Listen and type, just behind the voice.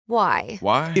Why?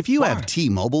 Why? If you have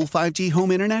T-Mobile 5G home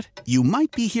internet, you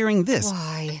might be hearing this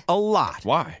Why? a lot.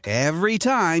 Why? Every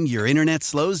time your internet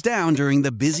slows down during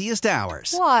the busiest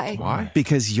hours. Why? Why?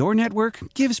 Because your network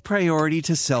gives priority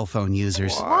to cell phone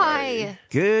users. Why?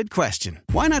 Good question.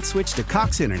 Why not switch to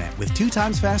Cox Internet with 2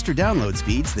 times faster download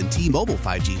speeds than T-Mobile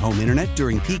 5G home internet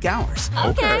during peak hours?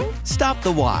 Okay. Stop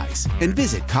the whys and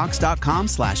visit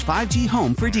cox.com/5G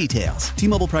home for details.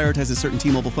 T-Mobile prioritizes certain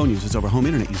T-Mobile phone users over home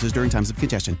internet users during times of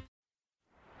congestion.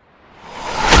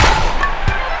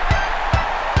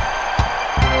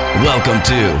 Welcome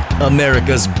to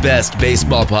America's Best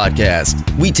Baseball Podcast.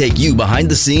 We take you behind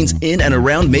the scenes in and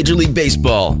around Major League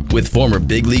Baseball with former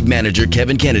Big League manager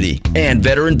Kevin Kennedy and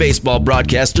veteran baseball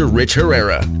broadcaster Rich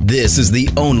Herrera. This is the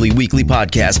only weekly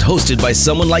podcast hosted by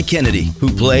someone like Kennedy,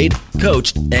 who played,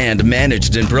 coached, and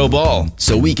managed in pro ball.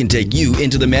 So we can take you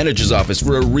into the manager's office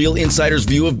for a real insider's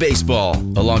view of baseball,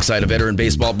 alongside a veteran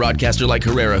baseball broadcaster like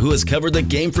Herrera, who has covered the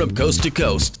game from coast to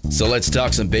coast. So let's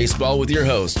talk some baseball with your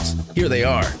hosts. Here they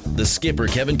are, the skipper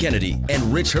Kevin Kennedy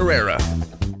and Rich Herrera.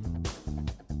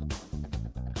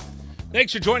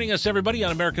 Thanks for joining us, everybody,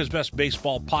 on America's Best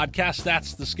Baseball Podcast.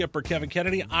 That's the skipper, Kevin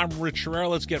Kennedy. I'm Rich Herrera.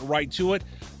 Let's get right to it.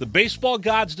 The baseball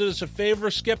gods did us a favor,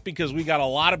 Skip, because we got a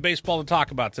lot of baseball to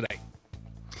talk about today.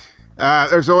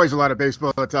 There's always a lot of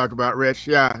baseball to talk about, Rich.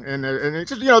 Yeah, and it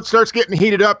just, it starts getting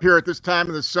heated up here at this time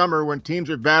of the summer when teams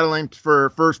are battling for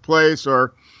first place,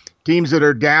 or teams that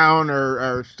are down or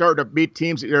are starting to beat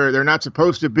teams that they're not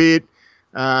supposed to beat.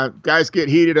 Guys get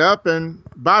heated up, and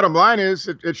bottom line is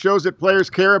it shows that players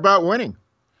care about winning.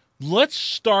 Let's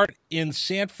start in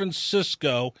San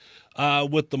Francisco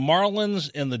with the Marlins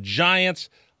and the Giants.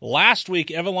 Last week,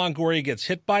 Evan Longoria gets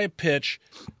hit by a pitch,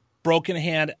 broken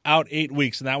hand, out 8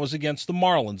 weeks, and that was against the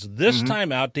Marlins. This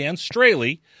time out, Dan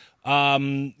Straley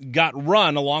got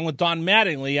run along with Don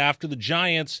Mattingly after the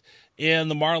Giants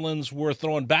and the Marlins were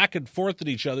throwing back and forth at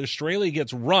each other. Straley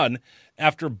gets run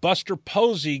after Buster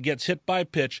Posey gets hit by a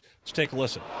pitch. Let's take a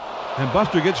listen. And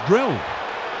Buster gets drilled.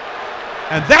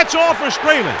 And that's all for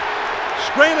Straley.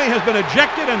 Straley has been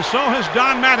ejected, and so has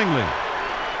Don Mattingly.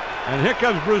 And here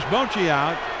comes Bruce Bochy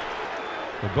out.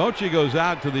 But Bochy goes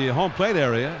out to the home plate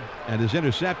area and is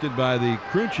intercepted by the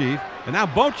crew chief. And now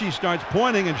Bochy starts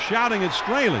pointing and shouting at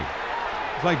Straley.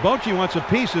 It's like Bochy wants a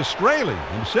piece of Straley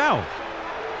himself.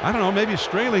 I don't know, maybe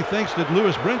Straley thinks that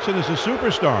Lewis Brinson is a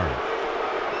superstar.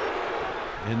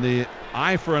 In the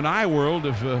eye for an eye world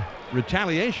of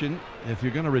retaliation, if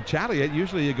you're going to retaliate,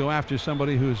 usually you go after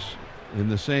somebody who's in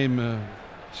the same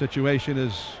situation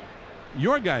as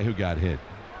your guy who got hit.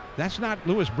 That's not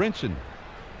Lewis Brinson.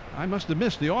 I must have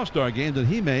missed the All-Star game that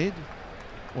he made,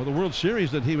 or the World Series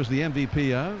that he was the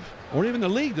MVP of, or even the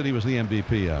league that he was the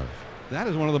MVP of. That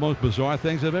is one of the most bizarre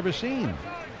things I've ever seen.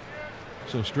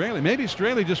 So maybe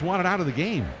Straley just wanted out of the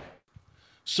game.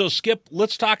 So, Skip,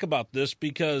 let's talk about this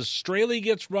because Straley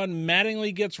gets run,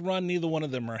 Mattingly gets run. Neither one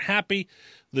of them are happy.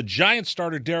 The Giants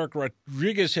starter, Derek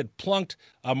Rodriguez, had plunked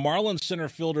a Marlins center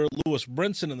fielder, Lewis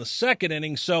Brinson, in the second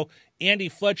inning. So Andy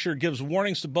Fletcher gives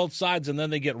warnings to both sides, and then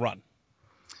they get run.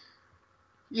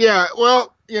 Yeah,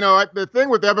 well, the thing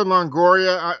with Evan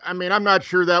Longoria, I'm not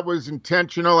sure that was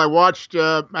intentional. I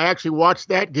actually watched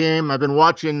that game. I've been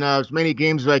watching as many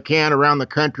games as I can around the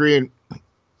country, and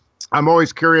I'm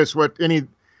always curious what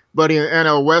anybody in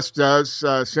NL West does,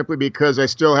 simply because I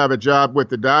still have a job with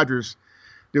the Dodgers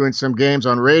doing some games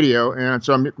on radio, and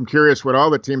so I'm curious what all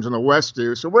the teams in the West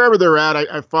do. So wherever they're at,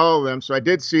 I follow them. So I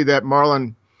did see that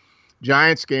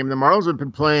Giants game. The Marlins have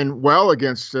been playing well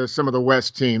against some of the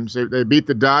West teams. They beat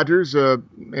the Dodgers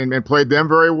and played them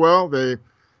very well. They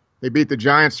beat the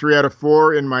Giants 3 out of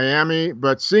 4 in Miami.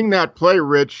 But seeing that play,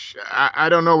 Rich, I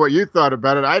don't know what you thought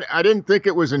about it. I didn't think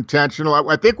it was intentional.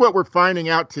 I think what we're finding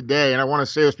out today, and I want to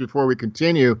say this before we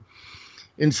continue,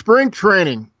 in spring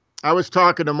training, I was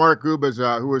talking to Mark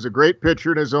Gubicza, who was a great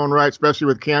pitcher in his own right, especially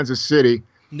with Kansas City.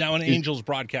 Now an Angels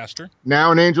broadcaster.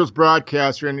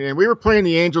 And we were playing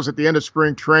the Angels at the end of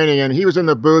spring training, and he was in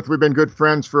the booth. We've been good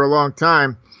friends for a long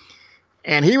time.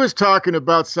 And he was talking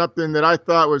about something that I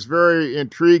thought was very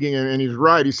intriguing, and he's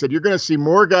right. He said, you're going to see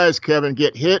more guys, Kevin,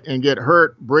 get hit and get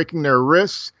hurt, breaking their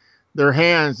wrists, their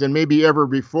hands, than maybe ever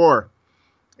before.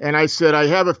 And I said, I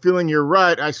have a feeling you're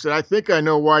right. I said, I think I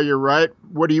know why you're right.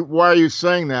 Why are you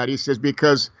saying that? He says,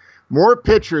 because more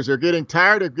pitchers are getting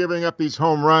tired of giving up these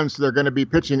home runs. So they're going to be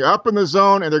pitching up in the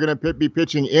zone, and they're going to be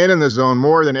pitching in the zone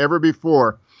more than ever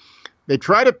before. They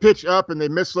try to pitch up, and they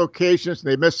miss locations,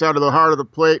 and they miss out of the heart of the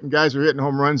plate, and guys are hitting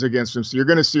home runs against them. So you're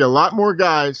going to see a lot more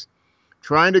guys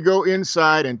trying to go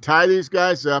inside and tie these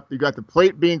guys up. You got the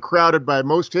plate being crowded by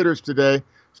most hitters today,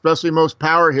 especially most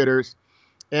power hitters.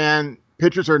 And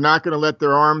pitchers are not going to let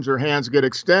their arms or hands get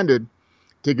extended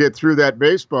to get through that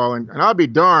baseball. And I'll be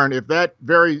darned if that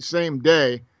very same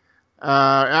day,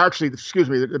 about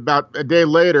a day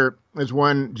later, is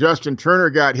when Justin Turner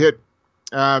got hit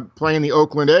playing the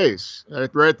Oakland A's.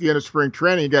 Right at the end of spring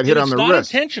training, he got hit on the wrist.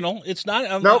 It's not intentional. It's not.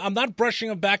 I'm not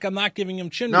brushing him back. I'm not giving him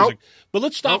chin music. But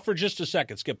let's stop for just a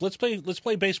second, Skip. Let's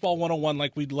play Baseball 101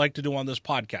 like we'd like to do on this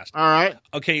podcast. All right.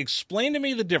 Okay, explain to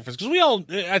me the difference. Because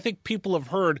I think people have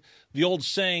heard the old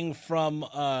saying from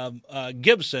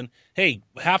Gibson, hey,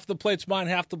 half the plate's mine,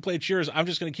 half the plate's yours. I'm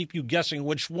just going to keep you guessing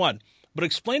which one. But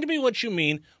explain to me what you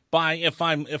mean by if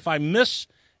I miss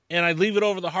and I leave it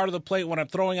over the heart of the plate when I'm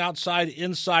throwing outside,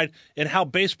 inside, and how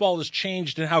baseball has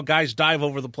changed and how guys dive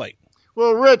over the plate.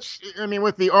 Well, Rich, I mean,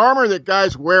 with the armor that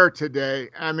guys wear today,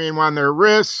 I mean, on their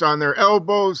wrists, on their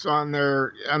elbows, on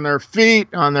their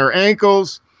feet, on their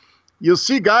ankles, you'll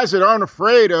see guys that aren't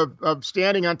afraid of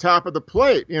standing on top of the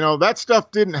plate. You know, that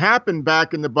stuff didn't happen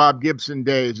back in the Bob Gibson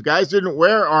days. Guys didn't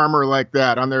wear armor like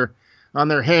that on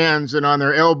their hands and on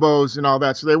their elbows and all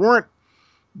that. So they weren't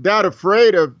that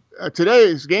afraid of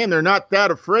today's game. They're not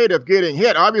that afraid of getting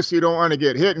hit. Obviously, you don't want to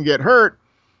get hit and get hurt,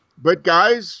 but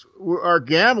guys are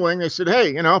gambling. They said, hey,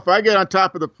 you know, if I get on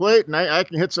top of the plate and I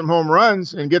can hit some home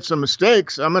runs and get some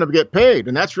mistakes, I'm going to get paid.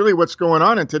 And that's really what's going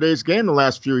on in today's game the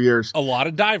last few years. A lot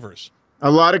of divers. A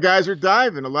lot of guys are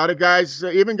diving. A lot of guys,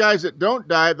 even guys that don't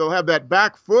dive, they'll have that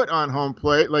back foot on home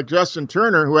plate, like Justin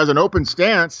Turner, who has an open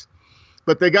stance,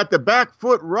 but they got the back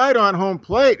foot right on home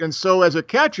plate. And so as a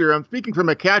catcher, I'm speaking from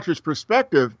a catcher's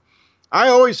perspective, I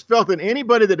always felt that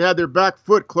anybody that had their back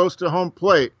foot close to home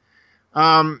plate,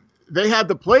 they had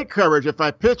the plate coverage. If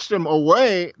I pitched them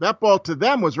away, that ball to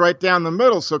them was right down the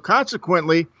middle. So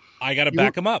consequently, I got to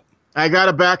back them up. I got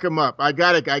to back them up. I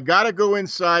got to go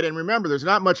inside. And remember, there's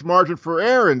not much margin for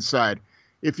error inside.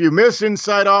 If you miss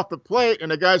inside off the plate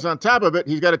and the guy's on top of it,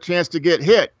 he's got a chance to get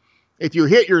hit. If you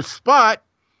hit your spot,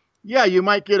 yeah, you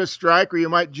might get a strike or you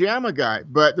might jam a guy,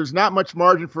 but there's not much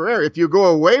margin for error. If you go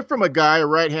away from a guy, a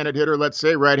right-handed hitter, let's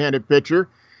say right-handed pitcher,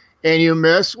 and you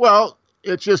miss, well,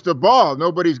 it's just a ball.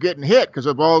 Nobody's getting hit because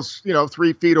the ball's,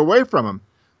 3 feet away from him.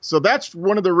 So that's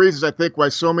one of the reasons I think why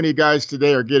so many guys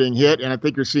today are getting hit, and I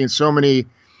think you're seeing so many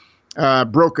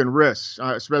broken wrists,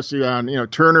 especially on,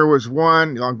 Turner was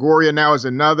one, Longoria now is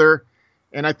another,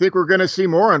 and I think we're going to see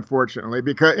more, unfortunately,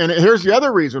 and here's the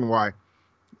other reason why.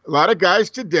 A lot of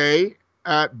guys today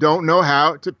don't know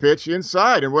how to pitch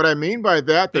inside, and what I mean by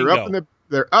that, they're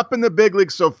up in the big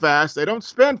leagues so fast. They don't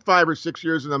spend 5 or 6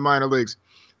 years in the minor leagues.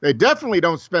 They definitely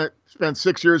don't spend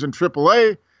 6 years in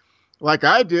AAA, like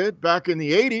I did back in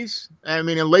the '80s. I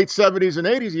mean, in late '70s and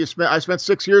 '80s, I spent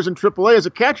 6 years in AAA as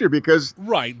a catcher because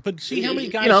right. But see how many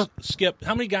guys, Skip?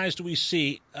 How many guys do we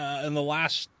see in the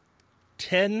last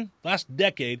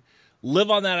decade?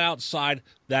 Live on that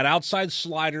outside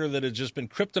slider that has just been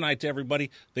kryptonite to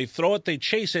everybody. They throw it, they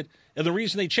chase it, and the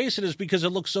reason they chase it is because it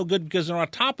looks so good because they're on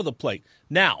top of the plate.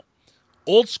 Now,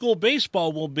 old school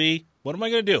baseball will be, what am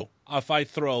I going to do? If I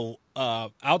throw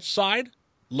outside,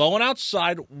 low and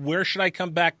outside, where should I come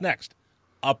back next?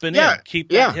 Up and in. Keep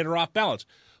that hitter off balance.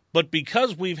 But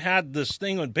because we've had this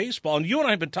thing in baseball, and you and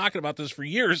I have been talking about this for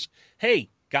years, hey,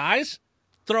 guys,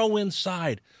 throw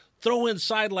inside. Throw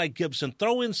inside like Gibson.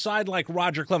 Throw inside like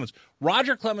Roger Clemens.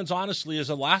 Roger Clemens, honestly, is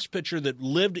the last pitcher that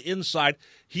lived inside.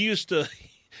 He used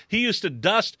to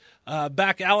dust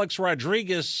back Alex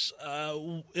Rodriguez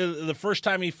the first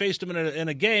time he faced him in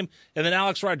a game, and then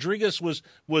Alex Rodriguez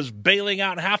was bailing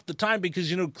out half the time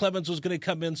because Clemens was going to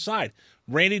come inside.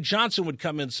 Randy Johnson would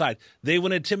come inside. They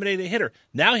would intimidate a hitter.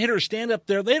 Now hitters stand up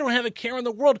there. They don't have a care in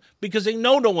the world because they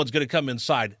know no one's going to come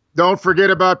inside. Don't forget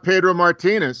about Pedro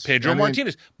Martinez.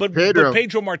 But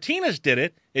Pedro Martinez did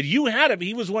it, and you had him.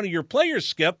 He was one of your players,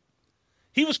 Skip.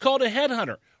 He was called a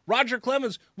headhunter. Roger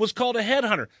Clemens was called a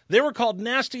headhunter. They were called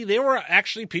nasty. They were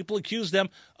actually, people accused them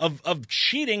of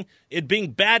cheating, it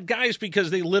being bad guys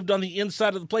because they lived on the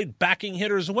inside of the plate, backing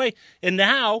hitters away. And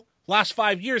now, last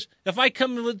 5 years, if I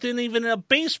come within even a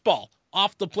baseball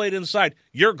off the plate inside,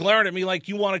 you're glaring at me like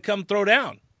you want to come throw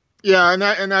down. Yeah,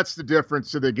 and that's the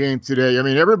difference to the game today. I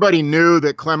mean, everybody knew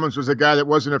that Clemens was a guy that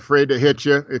wasn't afraid to hit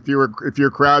you if you're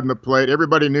crowding the plate.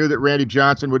 Everybody knew that Randy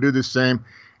Johnson would do the same.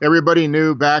 Everybody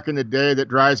knew back in the day that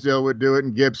Drysdale would do it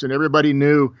and Gibson. Everybody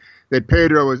knew that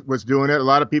Pedro was doing it. A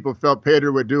lot of people felt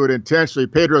Pedro would do it intentionally.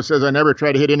 Pedro says, "I never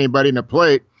try to hit anybody in the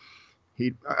plate."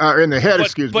 In the head,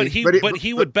 excuse me.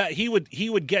 He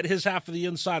would get his half of the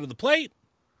inside of the plate.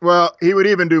 Well, he would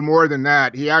even do more than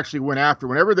that. He actually went after,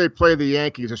 whenever they play the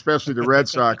Yankees, especially the Red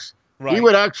Sox, right. He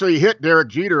would actually hit Derek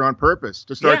Jeter on purpose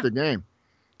to start the game.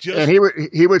 And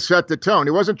he would set the tone.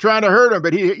 He wasn't trying to hurt him,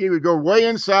 but he would go way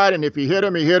inside, and if he hit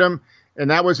him, he hit him. And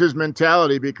that was his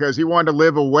mentality because he wanted to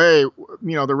live away,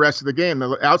 the rest of the game.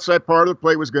 The outside part of the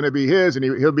plate was going to be his, and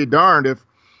he'll be darned if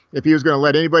he was going to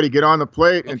let anybody get on the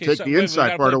plate and take the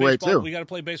inside part away too. We got to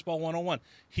play baseball 101.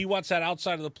 He wants that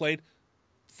outside of the plate.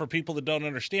 For people that don't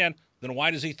understand, then why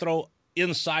does he throw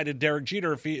inside at Derek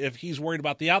Jeter if he's worried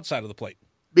about the outside of the plate?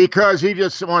 Because he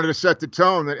just wanted to set the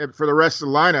tone for the rest of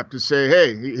the lineup to say,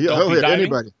 hey, he'll hit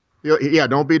anybody.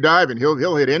 Don't be diving.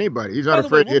 He'll hit anybody. He's not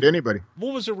afraid to hit anybody.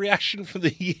 What was the reaction from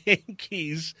the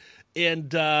Yankees and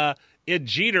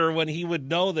Jeter when he would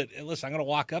know that, listen, I'm going to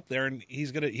walk up there and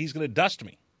he's going to dust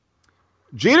me?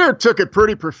 Jeter took it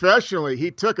pretty professionally.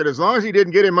 He took it as long as he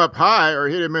didn't get him up high or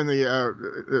hit him in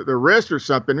the wrist or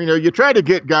something. You try to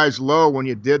get guys low when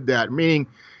you did that, meaning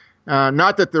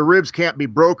not that the ribs can't be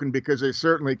broken because they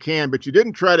certainly can, but you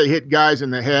didn't try to hit guys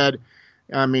in the head.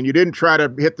 You didn't try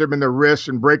to hit them in the wrists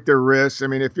and break their wrists.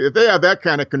 If they have that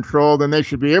kind of control, then they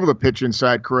should be able to pitch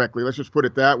inside correctly. Let's just put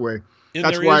it that way. And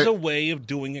there is a way of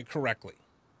doing it correctly.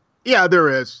 Yeah, there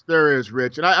is. There is,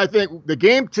 Rich. And I think the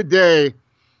game today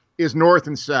is north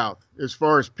and south as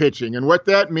far as pitching. And what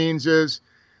that means is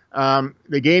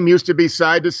the game used to be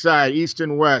side to side, east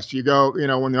and west. You go,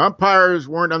 when the umpires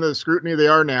weren't under the scrutiny they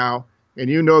are now, and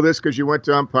you know this because you went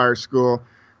to umpire school,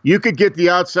 you could get the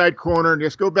outside corner and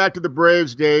just go back to the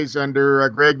Braves days under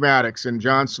Greg Maddux and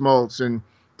John Smoltz and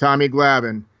Tommy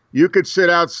Glavine. You could sit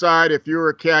outside if you were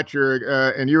a catcher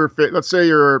and you were fit. Let's say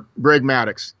you're Greg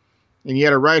Maddux and you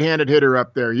had a right-handed hitter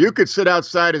up there. You could sit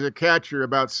outside as a catcher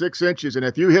about 6 inches, and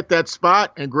if you hit that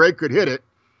spot and Greg could hit it,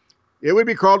 it would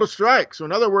be called a strike. So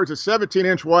in other words, a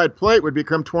 17-inch wide plate would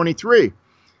become 23.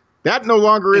 That no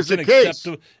longer is the case.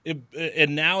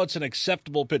 And now it's an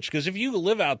acceptable pitch. Because if you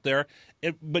live out there,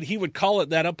 but he would call it,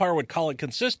 that umpire would call it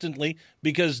consistently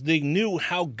because they knew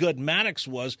how good Maddux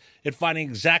was at finding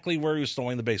exactly where he was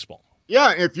throwing the baseball.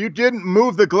 Yeah, if you didn't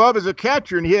move the glove as a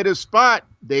catcher and he hit his spot,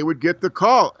 they would get the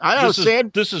call. I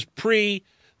understand. This is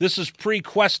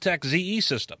pre-Questech ZE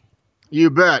system. You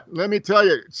bet. Let me tell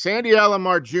you, Sandy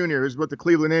Alomar Jr. is with the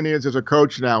Cleveland Indians as a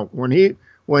coach now.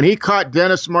 When he caught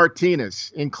Dennis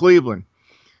Martinez in Cleveland,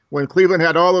 when Cleveland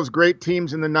had all those great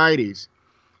teams in the 90s,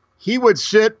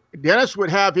 Dennis would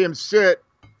have him sit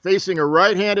facing a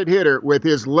right-handed hitter with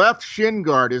his left shin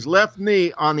guard, his left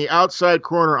knee on the outside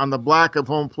corner on the black of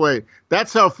home plate.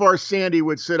 That's how far Sandy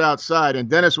would sit outside, and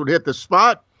Dennis would hit the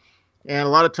spot, and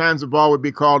a lot of times the ball would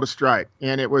be called a strike,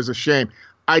 and it was a shame.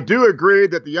 I do agree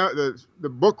that the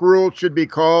book rule should be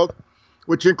called,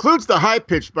 which includes the high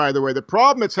pitch, by the way. The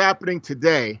problem that's happening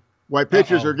today, why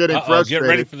pitchers are getting frustrated. Get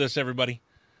ready for this, everybody.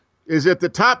 Is at the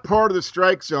top part of the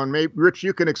strike zone. Maybe, Rich,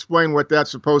 you can explain what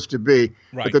that's supposed to be.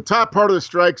 Right. But the top part of the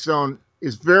strike zone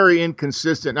is very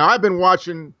inconsistent. Now, I've been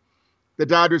watching the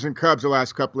Dodgers and Cubs the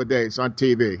last couple of days on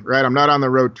TV, right? I'm not on the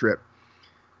road trip.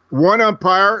 One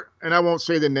umpire, and I won't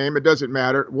say the name, it doesn't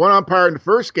matter. One umpire in the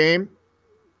first game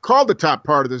called the top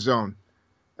part of the zone.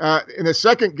 In the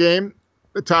second game,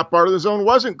 the top part of the zone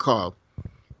wasn't called.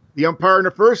 The umpire in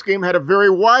the first game had a very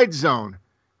wide zone,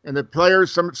 and the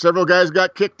players, several guys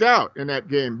got kicked out in that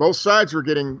game. Both sides were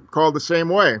getting called the same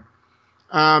way.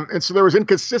 And so there was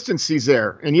inconsistencies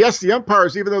there. And yes, the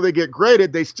umpires, even though they get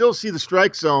graded, they still see the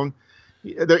strike zone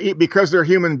because they're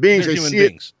human beings.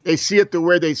 They see it the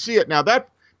way they see it. Now,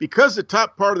 because the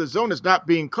top part of the zone is not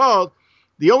being called,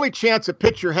 the only chance a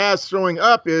pitcher has throwing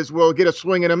up is, well, get a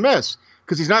swing and a miss,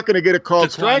 because he's not going to get a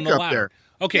called strike up there.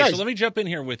 Okay, yes. So let me jump in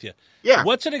here with you. Yeah.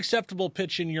 What's an acceptable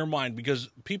pitch in your mind?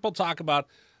 Because people talk about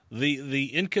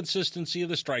the inconsistency of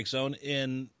the strike zone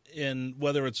in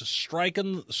whether it's a strike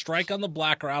on the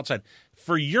black or outside.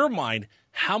 For your mind,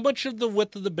 how much of the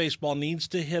width of the baseball needs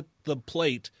to hit the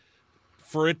plate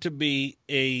for it to be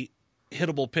a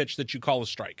hittable pitch that you call a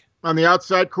strike? On the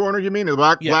outside corner, you mean? The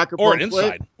black of home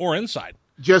plate? Or inside.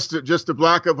 Just the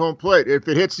black of home plate. If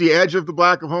it hits the edge of the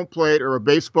black of home plate, or a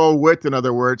baseball width, in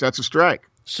other words, that's a strike.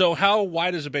 So how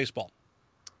wide is a baseball?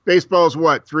 Baseball is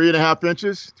what, 3.5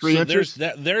 inches? 3 inches?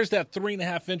 There's that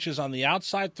 3.5 inches on the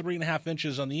outside, 3.5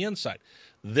 inches on the inside.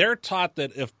 They're taught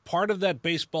that if part of that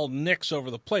baseball nicks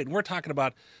over the plate, and we're talking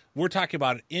about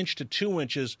an inch to 2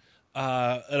 inches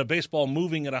at a baseball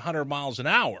moving at 100 miles an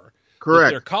hour.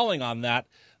 Correct. They're calling on that.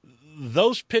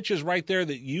 Those pitches right there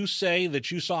that you say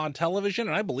that you saw on television,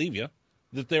 and I believe you,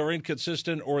 that they were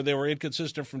inconsistent or they were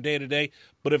inconsistent from day to day.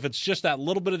 But if it's just that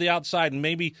little bit of the outside, and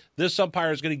maybe this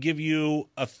umpire is going to give you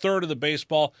a third of the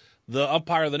baseball, the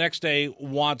umpire the next day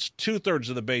wants 2/3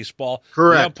 of the baseball.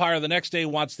 Correct. The umpire the next day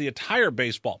wants the entire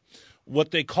baseball.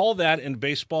 What they call that in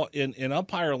baseball, in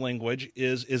umpire language,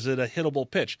 is it a hittable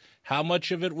pitch? How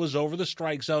much of it was over the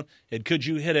strike zone, and could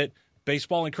you hit it?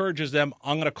 Baseball encourages them.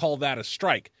 I'm going to call that a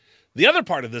strike. The other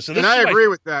part of this, and I agree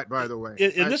with that, by the way.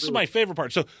 And this is my favorite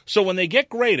part. So when they get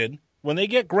graded,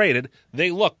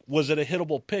 they look, was it a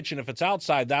hittable pitch? And if it's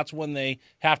outside, that's when they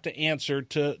have to answer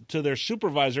to their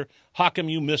supervisor, how come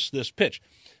you missed this pitch?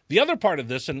 The other part of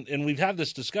this, and we've had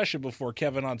this discussion before,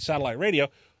 Kevin, on satellite radio.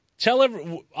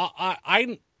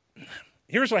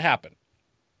 Here's what happened.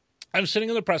 I'm sitting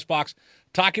in the press box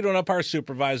talking to an umpire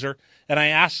supervisor, and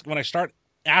when I start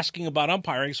asking about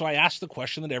umpiring, so I asked the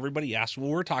question that everybody asks,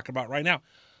 what we're talking about right now.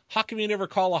 How come you never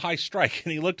call a high strike?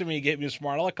 And he looked at me and gave me a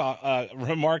smart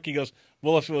remark. He goes,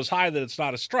 well, if it was high, then it's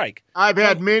not a strike. I've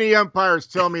had many umpires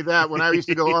tell me that when I used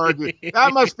to go argue.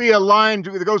 That must be a line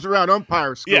that goes around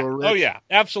umpire school, yeah. Rich. Oh, yeah,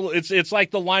 absolutely. It's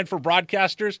like the line for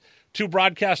broadcasters. Two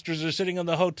broadcasters are sitting in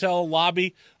the hotel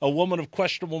lobby. A woman of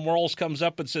questionable morals comes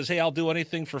up and says, hey, I'll do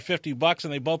anything for $50.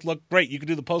 And they both look great. You can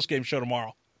do the postgame show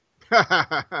tomorrow. All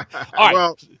right.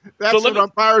 Well, that's what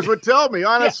umpires would tell me,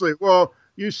 honestly. Yeah. Well,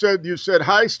 you said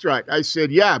high strike. I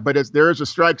said, yeah, but there is a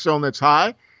strike zone that's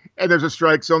high, and there's a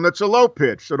strike zone that's a low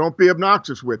pitch. So don't be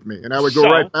obnoxious with me. And I would go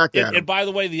right back at him. And by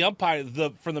the way, the umpire,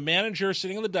 from the manager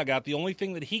sitting in the dugout, the only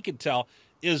thing that he can tell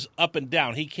is up and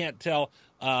down. He can't tell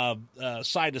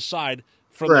side to side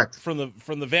from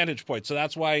the vantage point. So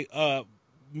that's why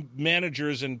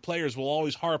managers and players will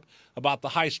always harp about the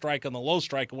high strike and the low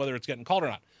strike and whether it's getting called or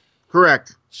not.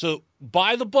 Correct. So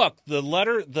by the book, the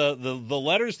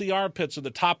letters, the armpits are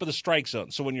the top of the strike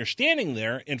zone. So when you're standing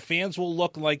there, and fans will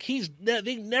look like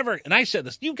they never. And I said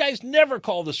this: you guys never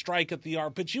call the strike at the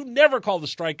armpits. You never call the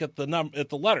strike at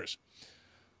the letters.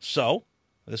 So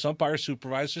this umpire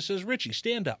supervisor says, "Richie,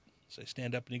 stand up." So I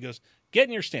stand up, and he goes, "Get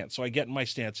in your stance." So I get in my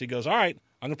stance. He goes, "All right,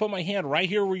 I'm going to put my hand right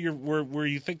here where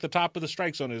you think the top of the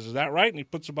strike zone is. Is that right?" And he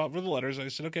puts about for the letters. I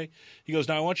said, "Okay." He goes,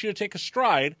 "Now I want you to take a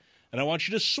stride, and I want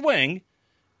you to swing,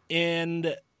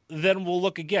 and then we'll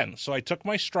look again." So I took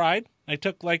my stride. I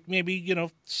took like maybe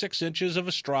 6 inches of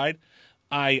a stride.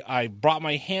 I brought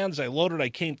my hands. I loaded. I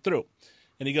came through.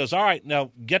 And he goes, "All right,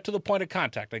 now get to the point of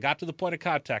contact." I got to the point of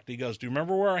contact. He goes, "Do you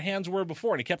remember where our hands were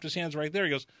before?" And he kept his hands right there.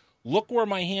 He goes, "Look where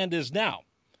my hand is now."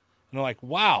 And I'm like,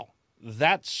 wow,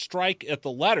 that strike at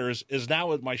the letters is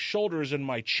now at my shoulders and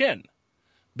my chin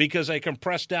because I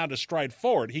compressed down to stride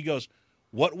forward. He goes,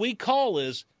 "What we call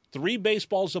is 3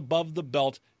 baseballs above the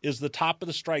belt is the top of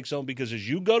the strike zone because as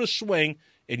you go to swing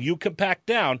and you compact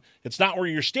down, it's not where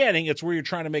you're standing, it's where you're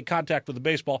trying to make contact with the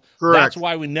baseball." Correct. That's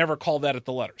why we never call that at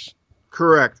the letters.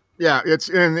 Correct. Yeah, it's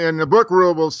in the book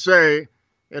rule will say,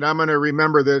 and I'm going to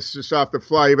remember this just off the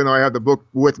fly, even though I have the book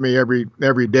with me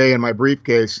every day in my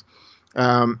briefcase.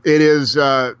 It is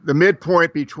the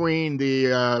midpoint between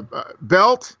the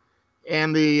belt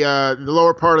and the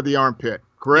lower part of the armpit.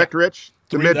 Correct, Rich?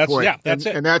 The midpoint. That's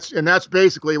it. And that's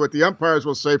basically what the umpires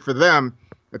will say for them.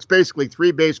 It's basically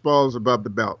 3 baseballs above the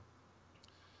belt.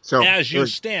 So as you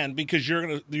stand, because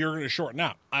you're gonna shorten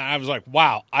out. I was like,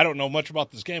 wow, I don't know much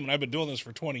about this game, and I've been doing this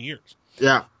for 20 years.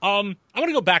 Yeah. I'm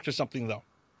gonna go back to something though.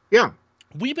 Yeah.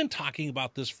 We've been talking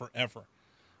about this forever.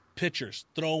 Pitchers,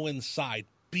 throw inside,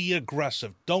 be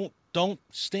aggressive. Don't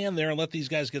stand there and let these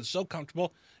guys get so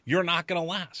comfortable. You're not gonna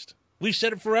last. We've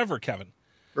said it forever, Kevin.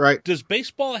 Right. Does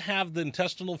baseball have the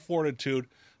intestinal fortitude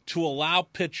to allow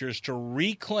pitchers to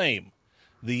reclaim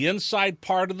the inside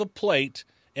part of the plate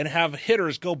and have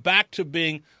hitters go back to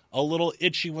being a little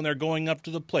itchy when they're going up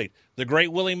to the plate? The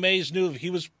great Willie Mays knew if he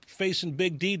was facing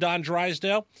Big D, Don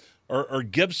Drysdale, or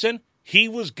Gibson, he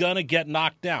was going to get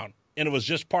knocked down, and it was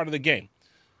just part of the game.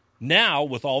 Now,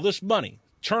 with all this money,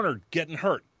 Turner getting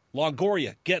hurt,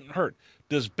 Longoria getting hurt,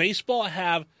 does baseball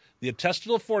have the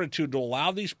intestinal fortitude to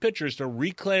allow these pitchers to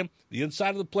reclaim the inside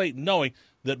of the plate knowing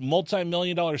that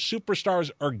multi-million-dollar superstars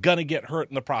are going to get hurt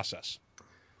in the process?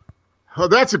 Oh,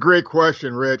 that's a great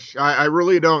question, Rich. I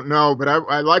really don't know, but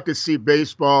I'd like to see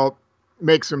baseball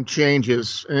make some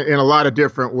changes in a lot of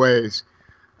different ways.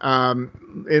 And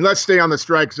let's stay on the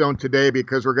strike zone today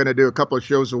because we're going to do a couple of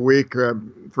shows a week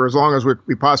for as long as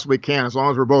we possibly can, as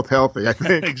long as we're both healthy, I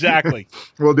think. Exactly.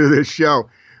 We'll do this show.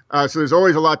 So there's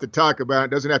always a lot to talk about.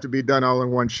 It doesn't have to be done all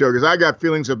in one show because I got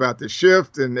feelings about the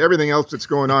shift and everything else that's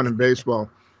going on in baseball.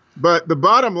 But the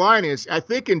bottom line is, I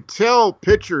think until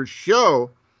pitchers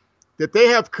show that they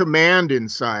have command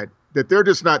inside, that they're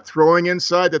just not throwing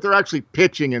inside, that they're actually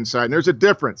pitching inside. And there's a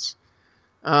difference.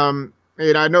 And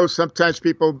I know sometimes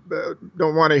people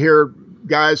don't want to hear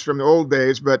guys from the old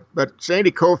days, but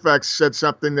Sandy Koufax said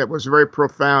something that was very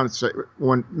profound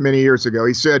many years ago.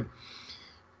 He said,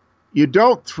 "You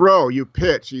don't throw, you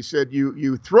pitch." He said,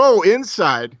 you throw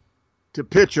inside to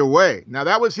pitch away. Now,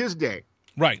 that was his day.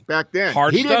 Right. Back then.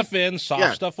 Hard stuff in,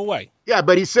 soft stuff away. Yeah,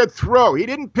 but he said throw. He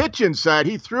didn't pitch inside.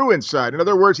 He threw inside. In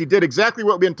other words, he did exactly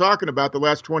what we've been talking about the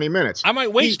last 20 minutes. I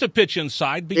might waste a pitch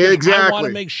inside because I want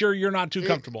to make sure you're not too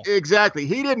comfortable. Exactly.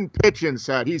 He didn't pitch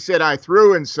inside. He said, I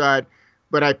threw inside,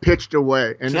 but I pitched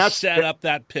away. And that's set up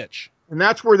that pitch. And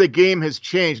that's where the game has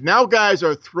changed. Now guys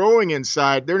are throwing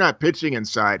inside. They're not pitching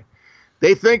inside.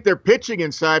 They think they're pitching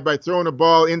inside by throwing a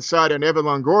ball inside on Evan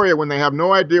Longoria when they have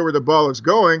no idea where the ball is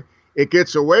going. It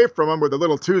gets away from him with a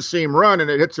little two-seam run, and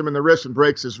it hits him in the wrist and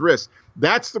breaks his wrist.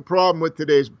 That's the problem with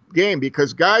today's game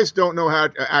because guys don't know how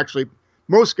to actually –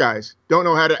 most guys don't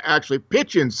know how to actually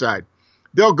pitch inside.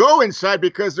 They'll go inside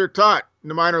because they're taught in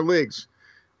the minor leagues.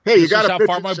 Hey, you got to pitch inside.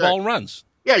 How far my ball runs.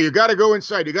 Yeah, you got to go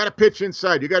inside. You got to pitch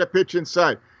inside. You got to pitch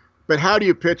inside. But how do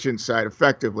you pitch inside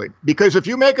effectively? Because if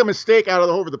you make a mistake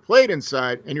over the plate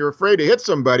inside and you're afraid to hit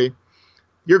somebody,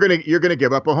 you're gonna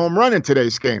give up a home run in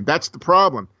today's game. That's the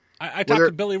problem. I talked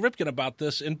to Billy Ripken about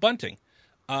this in bunting.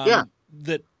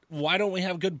 That why don't we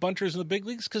have good bunters in the big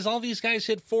leagues? Because all these guys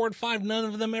hit 4 and 5. None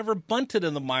of them ever bunted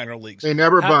in the minor leagues. They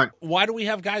never bunt. Why do we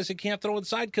have guys that can't throw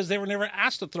inside? Because they were never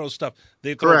asked to throw stuff.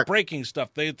 They throw breaking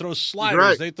stuff. They throw sliders.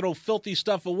 Right. They throw filthy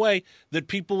stuff away that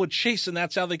people would chase, and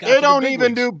that's how they got They to the don't big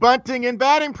even leagues. do bunting in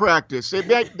batting practice.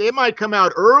 They might come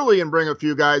out early and bring a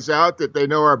few guys out that they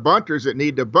know are bunters that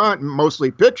need to bunt, mostly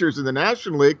pitchers in the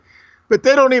National League, but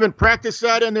they don't even practice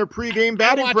that in their pregame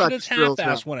batting practice drills. I watch it as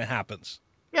half-assed when it happens.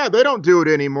 Yeah, they don't do it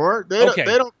anymore. They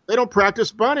don't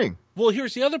practice bunting. Well,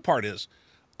 here's the other part is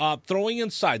throwing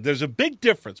inside. There's a big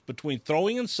difference between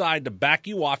throwing inside to back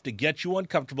you off to get you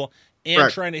uncomfortable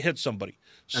and trying to hit somebody.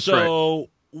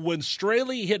 When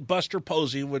Straley hit Buster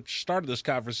Posey, which started this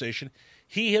conversation,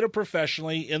 he hit it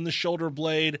professionally in the shoulder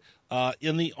blade,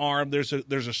 in the arm. There's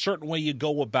a certain way you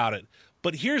go about it.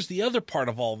 But here's the other part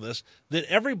of all this, that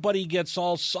everybody gets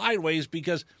all sideways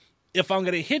because if I'm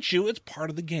going to hit you, it's part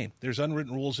of the game. There's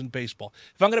unwritten rules in baseball.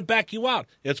 If I'm going to back you out,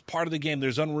 it's part of the game.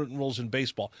 There's unwritten rules in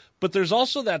baseball. But there's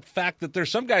also that fact that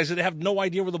there's some guys that have no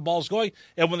idea where the ball's going,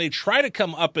 and when they try to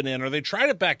come up and in or they try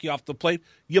to back you off the plate,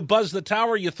 you buzz the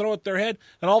tower, you throw at their head,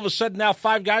 and all of a sudden now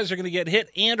 5 guys are going to get hit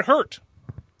and hurt.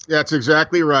 That's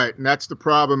exactly right, and that's the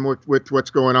problem with what's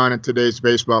going on in today's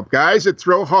baseball. Guys that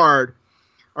throw hard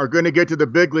are going to get to the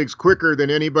big leagues quicker than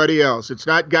anybody else. It's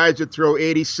not guys that throw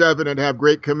 87 and have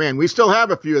great command. We still have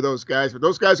a few of those guys, but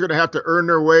those guys are going to have to earn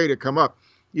their way to come up.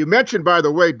 You mentioned, by the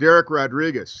way, Derek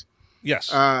Rodriguez. Yes.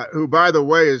 Who, by the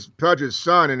way, is Pudge's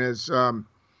son and has done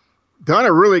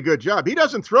a really good job. He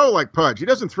doesn't throw like Pudge. He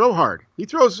doesn't throw hard. He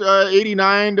throws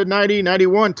 89 to 90,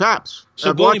 91 tops.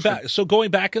 So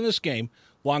going back in this game,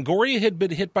 Longoria had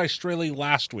been hit by Straley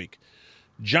last week.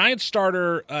 Giants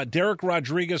starter Derek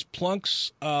Rodriguez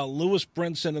plunks Lewis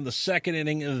Brinson in the second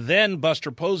inning, and then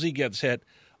Buster Posey gets hit.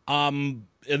 And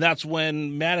that's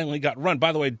when Mattingly got run.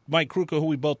 By the way, Mike Kruka, who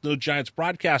we both know, Giants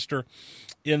broadcaster,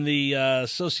 in the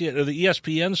the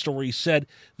ESPN story, said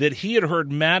that he had heard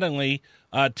Mattingly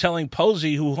telling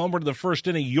Posey, who homered in the first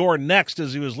inning, "You're next,"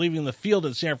 as he was leaving the field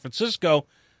in San Francisco,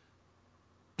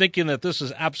 thinking that this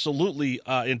is absolutely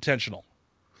intentional.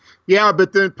 Yeah,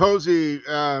 but then Posey,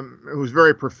 who's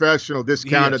very professional,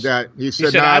 discounted that. He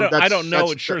said I don't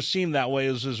know. It sure seemed that way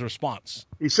as his response.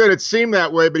 He said it seemed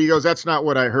that way, but he goes, that's not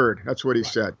what I heard. That's what he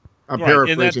said. I'm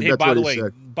paraphrasing. That's what he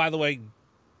said. By the way,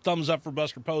 thumbs up for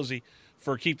Buster Posey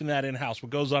for keeping that in-house. What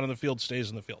goes on in the field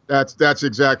stays in the field. That's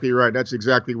exactly right. That's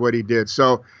exactly what he did.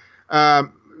 So,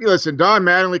 listen, Don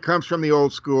Mattingly comes from the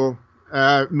old school,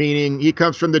 meaning he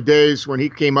comes from the days when he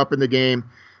came up in the game.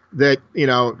 That,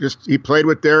 he played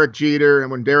with Derek Jeter. And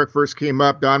when Derek first came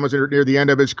up, Don was near the end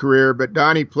of his career. But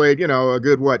Donnie played, a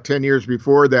good, 10 years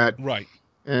before that. Right.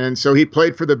 And so he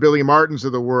played for the Billy Martins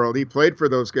of the world. He played for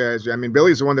those guys. I mean,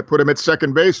 Billy's the one that put him at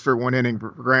second base for one inning,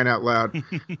 for crying out loud.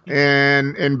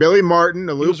 and Billy Martin,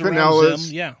 the Lou Piniellas.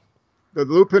 The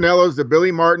Lou Piniellas, the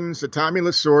Billy Martins, the Tommy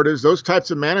Lasordas, those types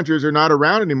of managers are not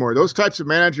around anymore. Those types of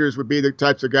managers would be the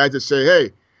types of guys that say,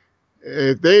 hey,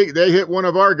 if they hit one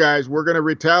of our guys, we're going to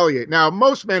retaliate. Now,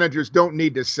 most managers don't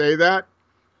need to say that.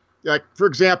 Like, for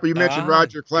example, you mentioned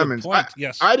Roger Clemens.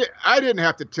 Yes. I didn't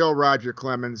have to tell Roger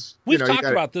Clemens. We've talked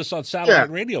about this on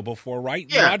satellite radio before, right?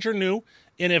 Yeah. Roger knew.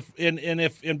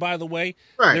 And by the way,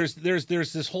 there's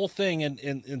this whole thing,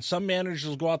 and some managers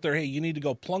will go out there, hey, you need to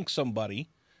go plunk somebody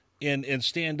and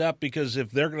stand up, because if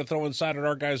they're going to throw inside at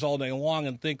our guys all day long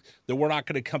and think that we're not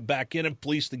going to come back in and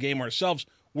police the game ourselves,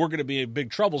 we're going to be in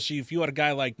big trouble. So if you had a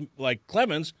guy like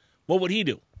Clemens, what would he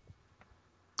do?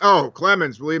 Oh,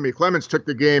 Clemens, believe me, Clemens took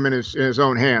the game in his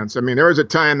own hands. I mean, there was a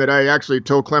time that I actually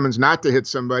told Clemens not to hit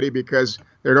somebody because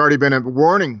there'd already been a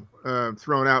warning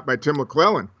thrown out by Tim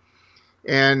McClellan.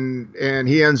 and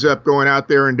he ends up going out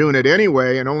there and doing it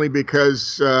anyway, and only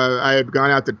because I had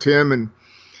gone out to Tim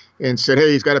and said,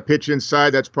 hey, he's got to pitch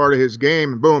inside. That's part of his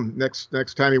game. And boom, next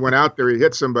time he went out there, he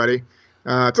hit somebody.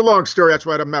 It's a long story. That's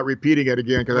why I'm not repeating it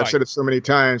again, because I've said it so many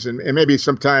times. And maybe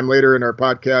sometime later in our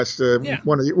podcast,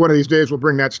 one of these days, we'll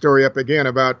bring that story up again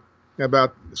about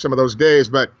some of those days.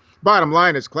 But bottom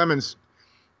line is Clemens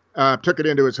took it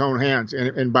into his own hands.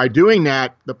 And by doing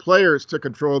that, the players took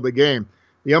control of the game.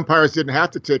 The umpires didn't have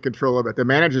to take control of it. The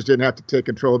managers didn't have to take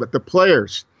control of it. The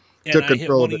players took control of it. And I hit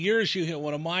one of yours, you hit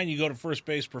one of mine, you go to first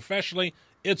base professionally,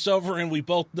 it's over, and we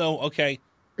both know, okay.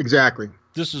 Exactly.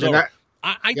 This is over.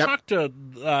 I talked to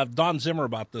Don Zimmer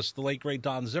about this, the late, great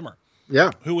Don Zimmer,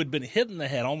 who had been hit in the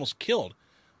head, almost killed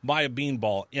by a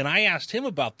beanball. And I asked him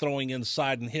about throwing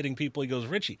inside and hitting people. He goes,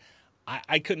 Richie,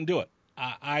 I couldn't do it.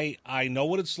 I know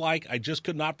what it's like. I just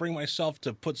could not bring myself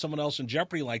to put someone else in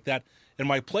jeopardy like that. And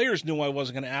my players knew I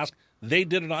wasn't going to ask. They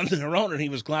did it on their own, and he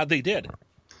was glad they did.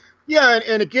 Yeah,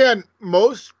 and again,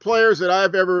 most players that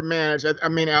I've ever managed, I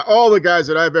mean, all the guys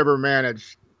that I've ever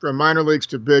managed, from minor leagues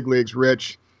to big leagues,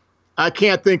 Rich, I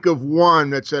can't think of one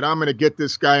that said, I'm going to get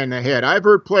this guy in the head. I've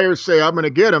heard players say, I'm going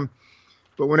to get him.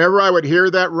 But whenever I would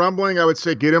hear that rumbling, I would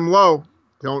say, get him low.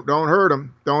 Don't hurt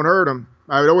him. Don't hurt him.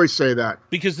 I would always say that.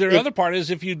 Because the other part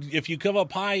is if you come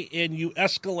up high and you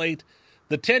escalate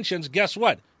the tensions, guess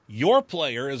what? Your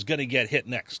player is going to get hit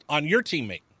next on your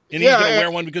teammate. And he's going to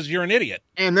wear one because you're an idiot.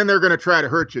 And then they're going to try to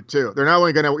hurt you too. You're not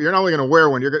only going to wear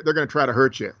one, they're going to try to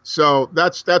hurt you. So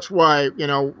that's why,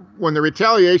 when the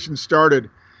retaliation started,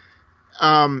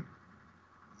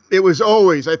 it was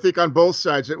always, I think on both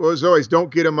sides, it was always,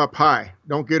 don't get him up high.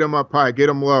 Don't get him up high. Get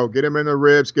him low. Get him in the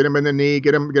ribs. Get him in the knee.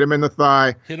 Get him in the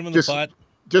thigh. Hit him in the butt.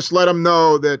 Just let them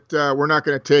know that we're not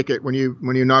going to take it when you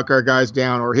knock our guys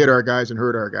down or hit our guys and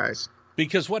hurt our guys.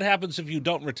 Because what happens if you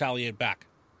don't retaliate back?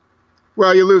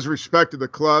 Well, you lose respect to the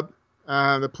club.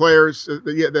 The players,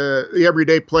 the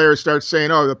everyday players start saying,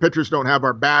 oh, the pitchers don't have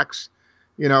our backs.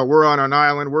 We're on an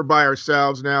island. We're by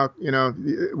ourselves now.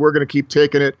 We're going to keep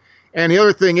taking it. And the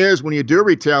other thing is, when you do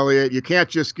retaliate, you can't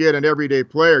just get an everyday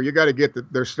player. You got to get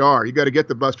their star. You got to get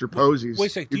the Buster Posies. Wait a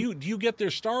second. Do you get their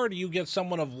star, or do you get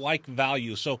someone of like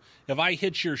value? So if I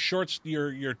hit your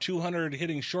 200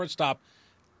 hitting shortstop,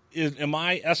 am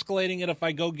I escalating it if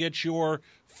I go get your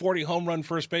 40 home run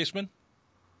first baseman?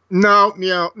 No,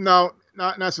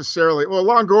 not necessarily. Well,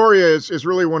 Longoria is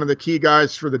really one of the key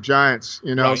guys for the Giants.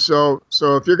 Right. So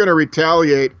if you're going to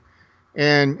retaliate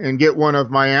and get one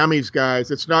of Miami's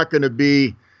guys, it's not going to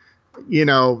be,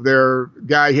 their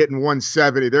guy hitting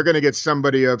 170. They're going to get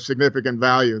somebody of significant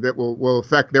value that will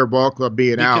affect their ball club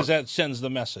being out. Because that sends the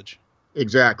message.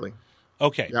 Exactly.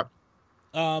 Okay. Yep.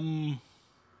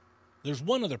 There's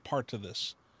one other part to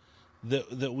this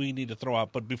that we need to throw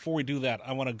out. But before we do that,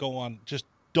 I want to go on. Just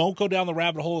don't go down the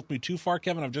rabbit hole with me too far,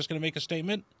 Kevin. I'm just going to make a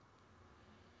statement.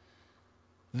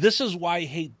 This is why I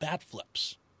hate bat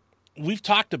flips. We've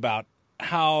talked about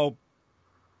how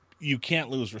you can't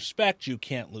lose respect, you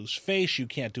can't lose face, you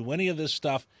can't do any of this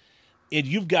stuff. And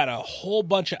you've got a whole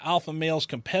bunch of alpha males,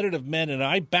 competitive men, and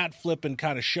I bat flip and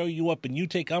kind of show you up and you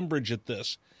take umbrage at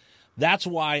this. That's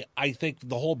why I think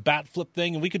the whole bat flip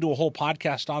thing, and we could do a whole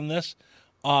podcast on this,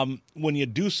 when you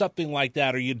do something like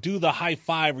that, or you do the high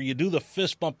five, or you do the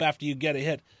fist bump after you get a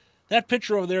hit, that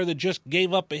pitcher over there that just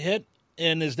gave up a hit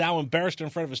and is now embarrassed in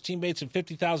front of his teammates and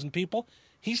 50,000 people,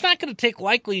 he's not going to take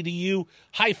likely to you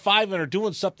high-fiving or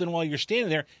doing something while you're standing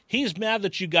there. He's mad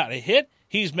that you got a hit.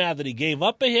 He's mad that he gave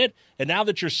up a hit. And now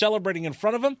that you're celebrating in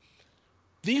front of him,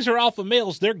 these are alpha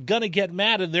males. They're going to get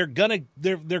mad, and they're going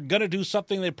to do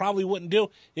something they probably wouldn't do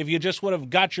if you just would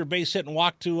have got your base hit and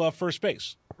walked to first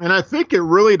base. And I think it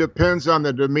really depends on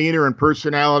the demeanor and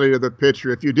personality of the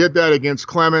pitcher. If you did that against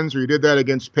Clemens or you did that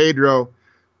against Pedro,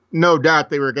 no doubt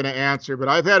they were going to answer. But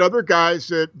I've had other guys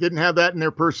that didn't have that in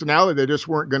their personality. They just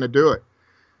weren't going to do it.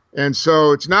 And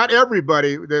so it's not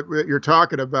everybody that you're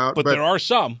talking about. But there are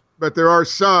some. But there are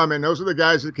some, and those are the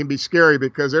guys that can be scary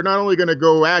because they're not only going to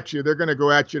go at you, they're going to go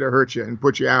at you to hurt you and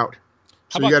put you out.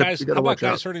 How about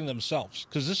guys hurting themselves?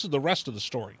 Because this is the rest of the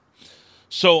story.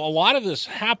 So a lot of this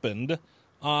happened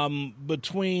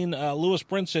between Lewis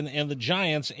Brinson and the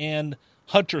Giants and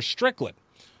Hunter Strickland,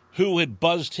 who had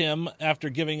buzzed him after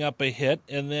giving up a hit,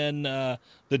 and then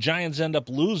the Giants end up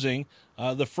losing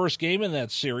the first game in that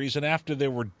series, and after they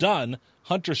were done,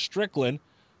 Hunter Strickland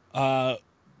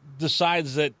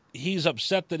decides that he's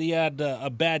upset that he had a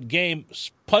bad game,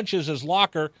 punches his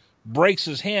locker, breaks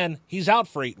his hand, he's out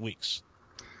for 8 weeks.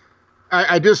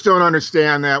 I just don't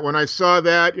understand that. When I saw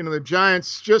that, the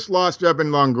Giants just lost Evan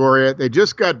Longoria. They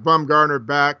just got Bumgarner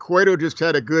back. Cueto just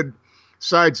had a good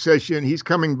side session. He's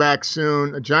coming back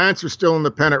soon. The Giants are still in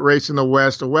the pennant race in the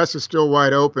West. The West is still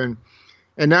wide open.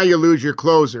 And now you lose your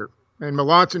closer. And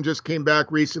Melanson just came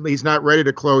back recently. He's not ready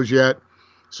to close yet.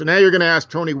 So now you're going to ask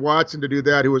Tony Watson to do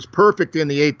that, who was perfect in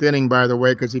the 8th inning, by the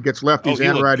way, because he gets lefties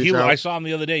and righties out. I saw him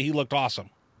the other day. He looked awesome.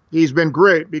 He's been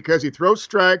great because he throws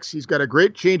strikes. He's got a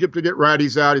great changeup to get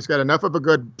righties out. He's got enough of a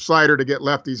good slider to get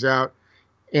lefties out.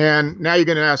 And now you're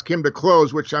going to ask him to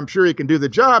close, which I'm sure he can do the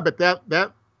job, but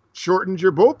that shortens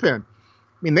your bullpen.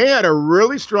 I mean, they had a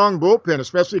really strong bullpen,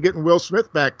 especially getting Will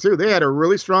Smith back, too. They had a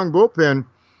really strong bullpen,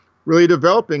 really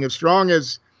developing, as strong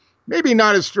as, maybe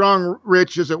not as strong,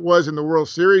 Rich, as it was in the World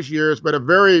Series years, but a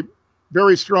very,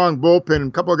 very strong bullpen.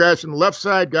 A couple of guys from the left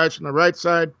side, guys from the right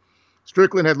side.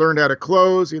 Strickland had learned how to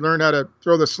close. He learned how to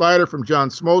throw the slider from John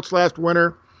Smoltz last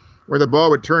winter, where the ball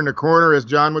would turn the corner, as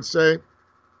John would say.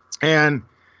 And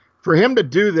for him to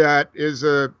do that is,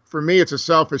 for me, it's a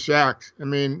selfish act. I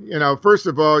mean, first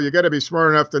of all, you got to be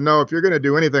smart enough to know if you're going to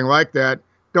do anything like that,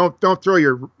 don't throw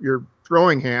your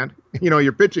throwing hand,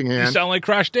 your pitching hand. You sound like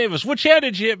Crash Davis. Which hand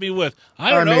did you hit me with?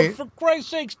 I don't know. For Christ's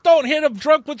sakes, don't hit him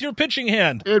drunk with your pitching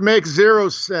hand. It makes zero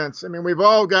sense. I mean, we've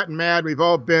all gotten mad. We've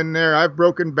all been there. I've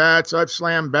broken bats. I've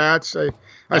slammed bats.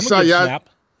 I saw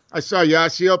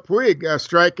Yasiel Puig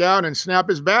strike out and snap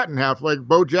his bat in half like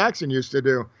Bo Jackson used to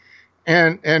do.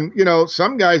 And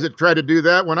some guys that try to do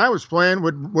that when I was playing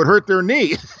would hurt their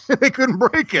knee. They couldn't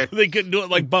break it. They couldn't do it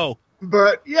like Bo.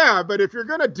 But if you're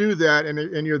going to do that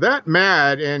and you're that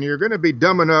mad and you're going to be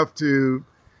dumb enough to,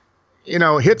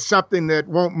 hit something that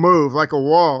won't move like a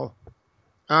wall,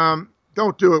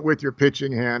 don't do it with your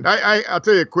pitching hand. I'll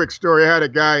tell you a quick story. I had a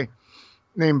guy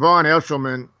named Vaughn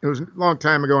Eshelman. It was a long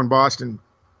time ago in Boston.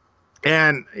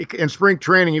 And in spring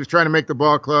training, he was trying to make the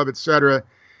ball club, et cetera.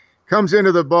 Comes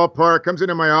into the ballpark, comes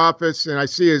into my office, and I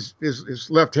see his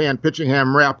left hand pitching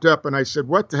hand wrapped up. And I said,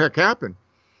 "What the heck happened?"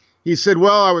 He said,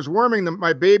 "Well, I was warming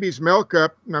my baby's milk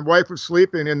up. My wife was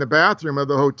sleeping in the bathroom of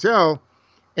the hotel,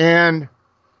 and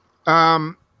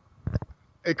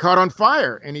it caught on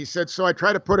fire." And he said, "So I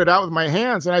tried to put it out with my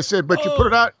hands." And I said, "But you put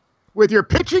it out with your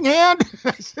pitching hand?"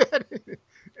 I said,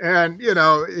 and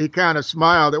he kind of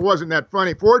smiled. It wasn't that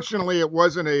funny. Fortunately, it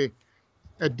wasn't a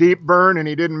deep burn, and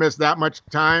he didn't miss that much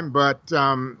time. But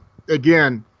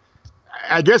again,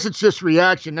 I guess it's just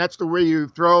reaction. That's the way you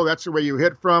throw. That's the way you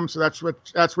hit from. So that's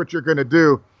what you're going to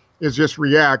do, is just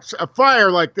react. A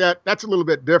fire like that, that's a little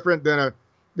bit different than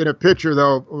a pitcher,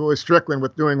 though, with Strickland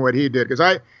with doing what he did.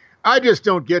 Because I just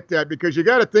don't get that, because you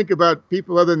got to think about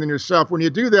people other than yourself. When you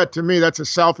do that, to me, that's a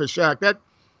selfish act.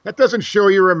 That doesn't show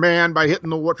you're a man by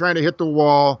trying to hit the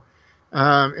wall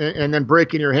and then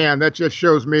breaking your hand. That just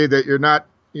shows me that you're not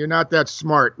that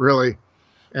smart, really.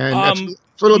 And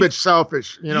it's a little bit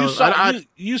selfish.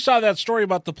 You saw that story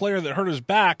about the player that hurt his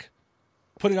back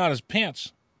putting on his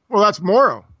pants. Well, that's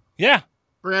Morrow. Yeah.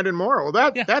 Brandon Morrow.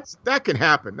 That can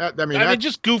happen.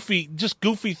 Just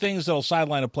goofy things that'll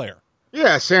sideline a player.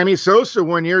 Yeah, Sammy Sosa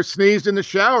one year sneezed in the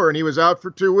shower and he was out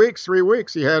for 2 weeks, 3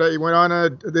 weeks. He went on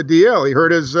the DL. He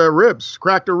hurt his ribs,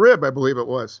 cracked a rib, I believe it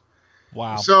was.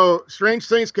 Wow. So strange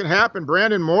things can happen.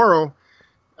 Brandon Morrow,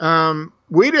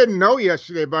 we didn't know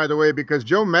yesterday, by the way, because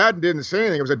Joe Madden didn't say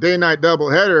anything. It was a day-night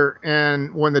doubleheader,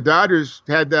 and when the Dodgers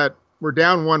were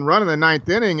down 1 run in the 9th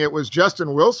inning, it was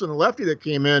Justin Wilson, the lefty, that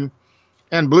came in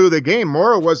and blew the game.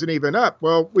 Morrow wasn't even up.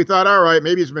 Well, we thought, all right,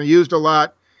 maybe he's been used a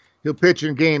lot. He'll pitch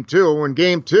in Game 2. When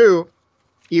Game 2,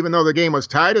 even though the game was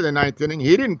tied in the 9th inning,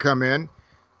 he didn't come in.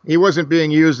 He wasn't being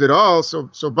used at all.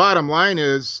 So bottom line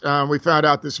is, we found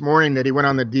out this morning that he went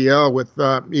on the DL with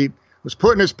he was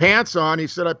putting his pants on. He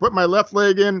said, "I put my left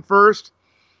leg in first,"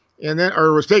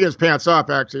 or was taking his pants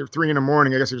off, actually, 3 in the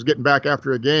morning. I guess he was getting back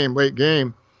after a late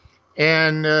game.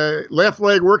 And left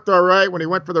leg worked all right. When he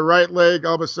went for the right leg,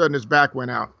 all of a sudden his back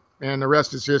went out. And the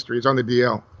rest is history. He's on the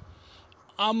DL.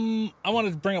 I wanted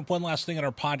to bring up one last thing in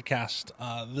our podcast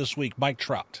this week, Mike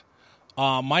Trout.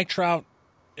 Mike Trout,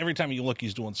 every time you look,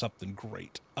 he's doing something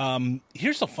great.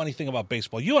 Here's the funny thing about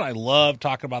baseball. You and I love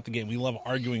talking about the game. We love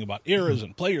arguing about eras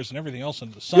and players and everything else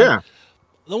under the sun. Yeah.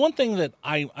 The one thing that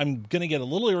I'm going to get a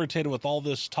little irritated with all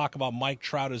this talk about Mike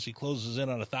Trout as he closes in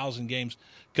on 1,000 games,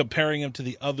 comparing him to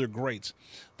the other greats.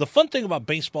 The fun thing about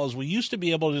baseball is we used to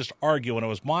be able to just argue, and it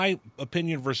was my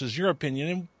opinion versus your opinion,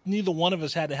 and neither one of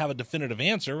us had to have a definitive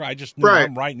answer. I just knew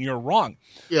I'm right and you're wrong.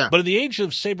 Yeah. But in the age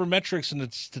of sabermetrics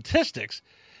and statistics,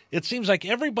 it seems like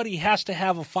everybody has to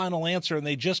have a final answer, and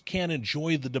they just can't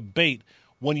enjoy the debate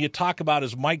when you talk about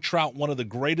is Mike Trout one of the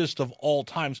greatest of all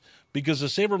times, because the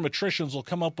sabermetricians will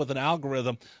come up with an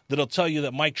algorithm that'll tell you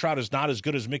that Mike Trout is not as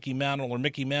good as Mickey Mantle or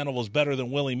Mickey Mantle was better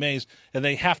than Willie Mays, and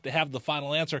they have to have the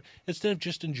final answer instead of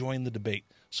just enjoying the debate.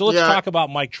 So let's talk about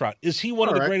Mike Trout. Is he one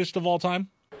of the greatest of all time?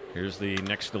 Here's the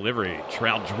next delivery.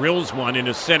 Trout drills one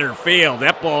into center field.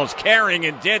 That ball's carrying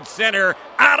in dead center.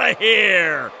 Out of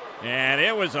here! And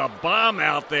it was a bomb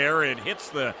out there. It hits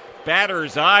the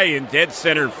batter's eye in dead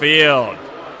center field.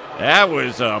 That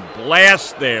was a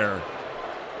blast there.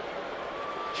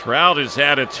 Trout has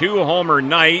had a 2-homer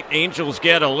night. Angels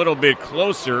get a little bit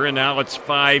closer, and now it's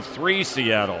 5-3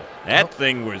 Seattle. That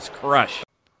thing was crushed.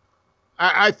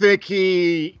 I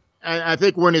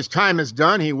think when his time is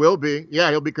done, he will be. Yeah,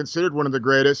 he'll be considered one of the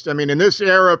greatest. I mean, in this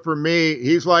era, for me,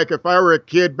 he's like if I were a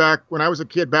kid when I was a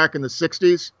kid back in the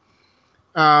 60s,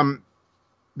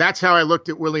 that's how I looked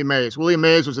at Willie Mays. Willie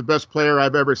Mays was the best player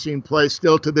I've ever seen play,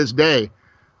 still to this day,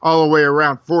 all the way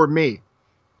around for me.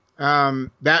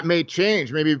 That may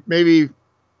change, maybe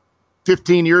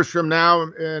 15 years from now,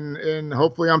 and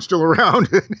hopefully I'm still around.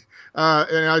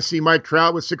 And I see Mike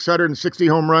Trout with 660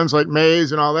 home runs like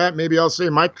Mays and all that. Maybe I'll say,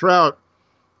 Mike Trout,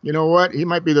 you know what? He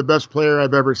might be the best player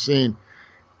I've ever seen.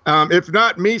 If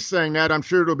not me saying that, I'm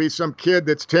sure it'll be some kid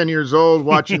that's 10 years old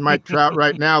watching Mike Trout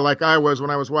right now like I was when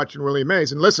I was watching Willie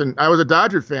Mays. And listen, I was a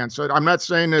Dodger fan, so I'm not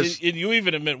saying this. And you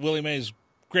even admit Willie Mays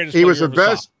greatest he player was the you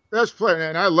ever saw. best player,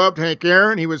 and I loved Hank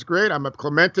Aaron. He was great. I'm a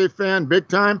Clemente fan, big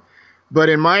time. But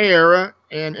in my era,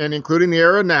 and including the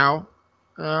era now,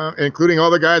 including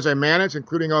all the guys I managed,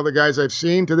 including all the guys I've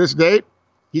seen to this date,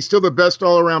 he's still the best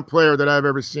all-around player that I've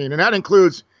ever seen. And that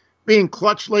includes being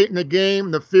clutch late in the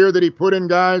game, the fear that he put in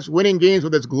guys, winning games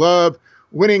with his glove,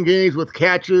 winning games with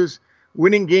catches,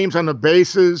 winning games on the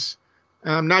bases,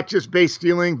 not just base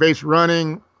stealing, base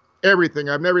running, everything.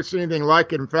 I've never seen anything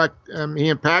like it. In fact, he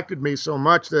impacted me so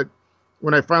much that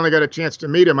when I finally got a chance to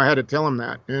meet him, I had to tell him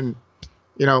that. And,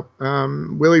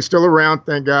 Willie's still around,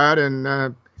 thank God,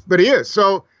 but he is.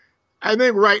 So I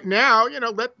think right now,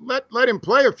 let him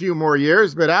play a few more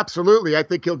years, but absolutely, I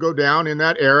think he'll go down in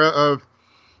that era of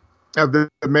the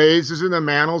Mayses and the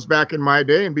Mantles back in my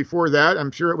day. And before that, I'm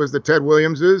sure it was the Ted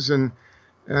Williamses. And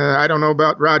I don't know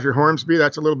about Roger Hornsby.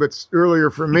 That's a little bit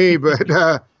earlier for me. But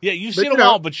yeah, you've seen them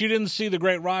all, but you didn't see the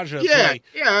great Roger play.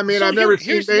 Yeah, I mean, so I've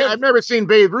never seen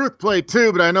Babe Ruth play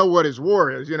too, but I know what his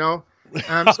WAR is, So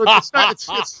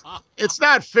it's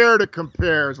not fair to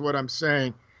compare is what I'm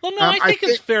saying. Well, no, I think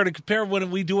it's fair to compare when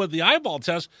we do the eyeball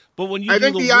test, but when you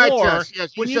do the WAR,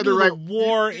 when you do the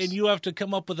WAR and you have to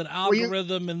come up with an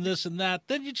algorithm and this and that,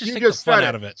 then you just take the fun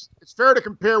out of it. It's fair to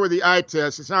compare with the eye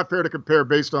test. It's not fair to compare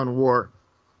based on WAR.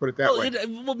 Put it that way.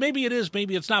 Well, maybe it is,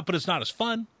 maybe it's not, but it's not as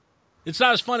fun. It's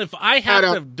not as fun if I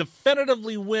have to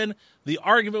definitively win the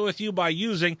argument with you by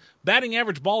using batting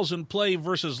average balls in play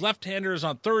versus left-handers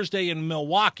on Thursday in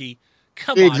Milwaukee.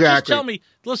 Come on, just tell me.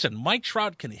 Listen, Mike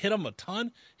Trout can hit him a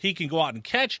ton. He can go out and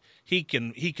catch. He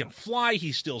can fly.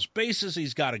 He steals bases.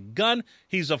 He's got a gun.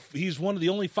 He's one of the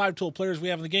only 5-tool players we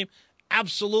have in the game.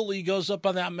 Absolutely, he goes up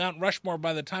on that Mount Rushmore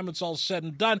by the time it's all said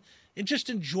and done. And just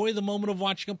enjoy the moment of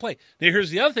watching him play. Now, here's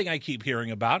the other thing I keep hearing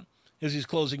about as he's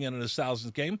closing in on his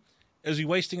 1,000th game. Is he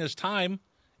wasting his time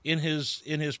in his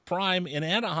prime in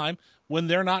Anaheim when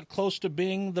they're not close to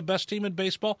being the best team in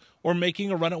baseball or making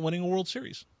a run at winning a World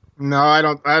Series? No,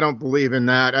 I don't believe in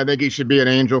that. I think he should be an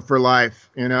Angel for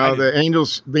life. The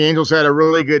Angels had a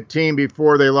really good team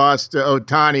before they lost to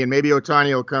Ohtani, and maybe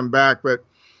Ohtani will come back. But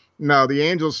no, the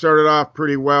Angels started off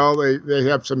pretty well. They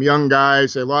have some young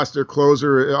guys. They lost their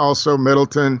closer, also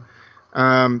Middleton.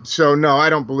 So no,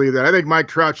 I don't believe that. I think Mike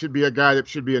Trout should be a guy that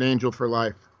should be an Angel for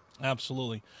life.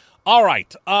 Absolutely. All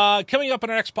right. Coming up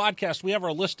in our next podcast, we have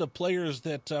our list of players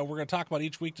that we're going to talk about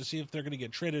each week to see if they're going to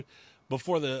get traded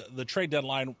before the trade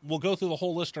deadline. We'll go through the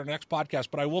whole list in our next podcast,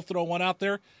 but I will throw one out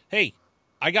there. Hey,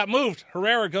 I got moved.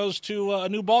 Herrera goes to a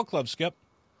new ball club, Skip.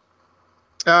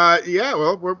 Yeah,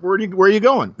 well, where are you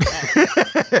going?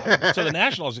 To the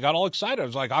Nationals. I got all excited. I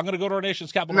was like, I'm going to go to our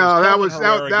nation's capital. No, that was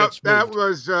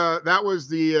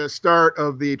the start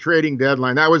of the trading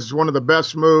deadline. That was one of the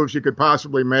best moves you could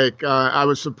possibly make. I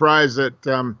was surprised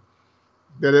that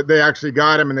they actually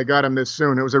got him, and they got him this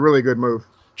soon. It was a really good move.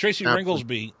 Tracy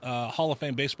Ringlesby, Hall of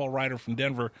Fame baseball writer from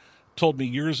Denver, told me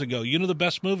years ago, the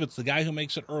best move? It's the guy who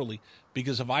makes it early.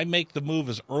 Because if I make the move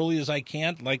as early as I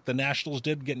can, like the Nationals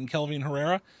did getting Kelvin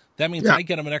Herrera, that means I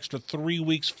get him an extra 3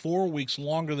 weeks, 4 weeks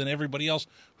longer than everybody else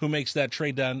who makes that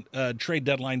trade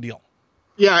deadline deal.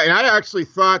 Yeah, and I actually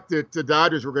thought that the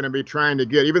Dodgers were going to be trying to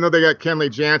get, even though they got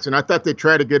Kenley Jansen, I thought they'd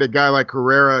try to get a guy like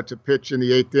Herrera to pitch in the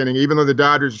 8th inning. Even though the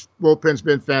Dodgers bullpen's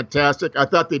been fantastic, I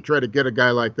thought they'd try to get a guy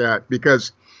like that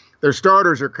because their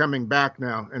starters are coming back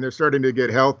now and they're starting to get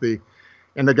healthy.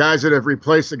 And the guys that have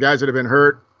replaced the guys that have been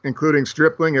hurt, including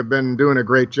Stripling, have been doing a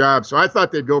great job. So I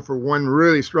thought they'd go for one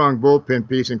really strong bullpen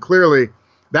piece, and clearly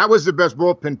that was the best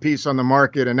bullpen piece on the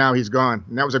market, and now he's gone.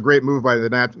 And that was a great move by the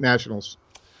Nationals.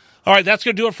 All right, that's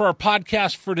going to do it for our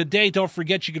podcast for today. Don't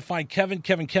forget, you can find Kevin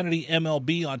Kennedy,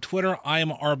 MLB, on Twitter. I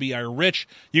am RBI Rich.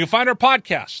 You can find our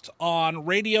podcast on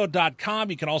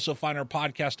radio.com. You can also find our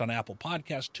podcast on Apple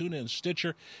Podcasts, TuneIn,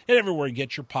 Stitcher, and everywhere you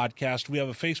get your podcast. We have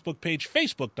a Facebook page,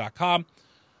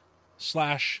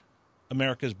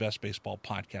 facebook.com/America's Best Baseball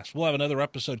Podcast. We'll have another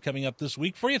episode coming up this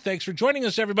week for you. Thanks for joining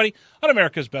us, everybody, on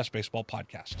America's Best Baseball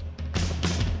Podcast.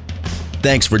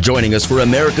 Thanks for joining us for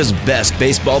America's Best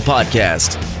Baseball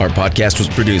Podcast. Our podcast was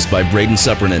produced by Braden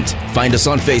Suppernant. Find us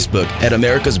on Facebook at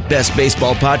America's Best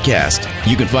Baseball Podcast.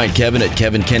 You can find Kevin at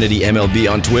Kevin Kennedy MLB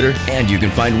on Twitter, and you can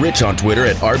find Rich on Twitter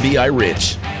at RBI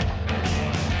Rich.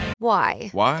 Why?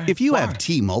 If you have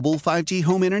T-Mobile 5G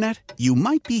home internet, you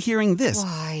might be hearing this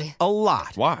Why? a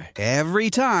lot. Every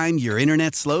time your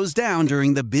internet slows down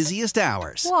during the busiest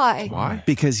hours. Why?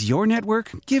 Because your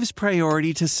network gives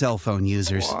priority to cell phone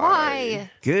users. Why?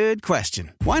 Good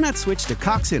question. Why not switch to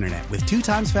Cox Internet with 2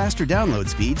 times faster download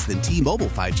speeds than T-Mobile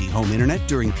 5G home internet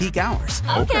during peak hours?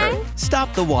 Okay.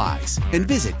 Stop the whys and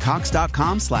visit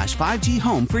cox.com/5G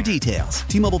home for details.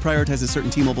 T-Mobile prioritizes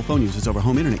certain T-Mobile phone users over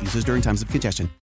home internet users during times of congestion.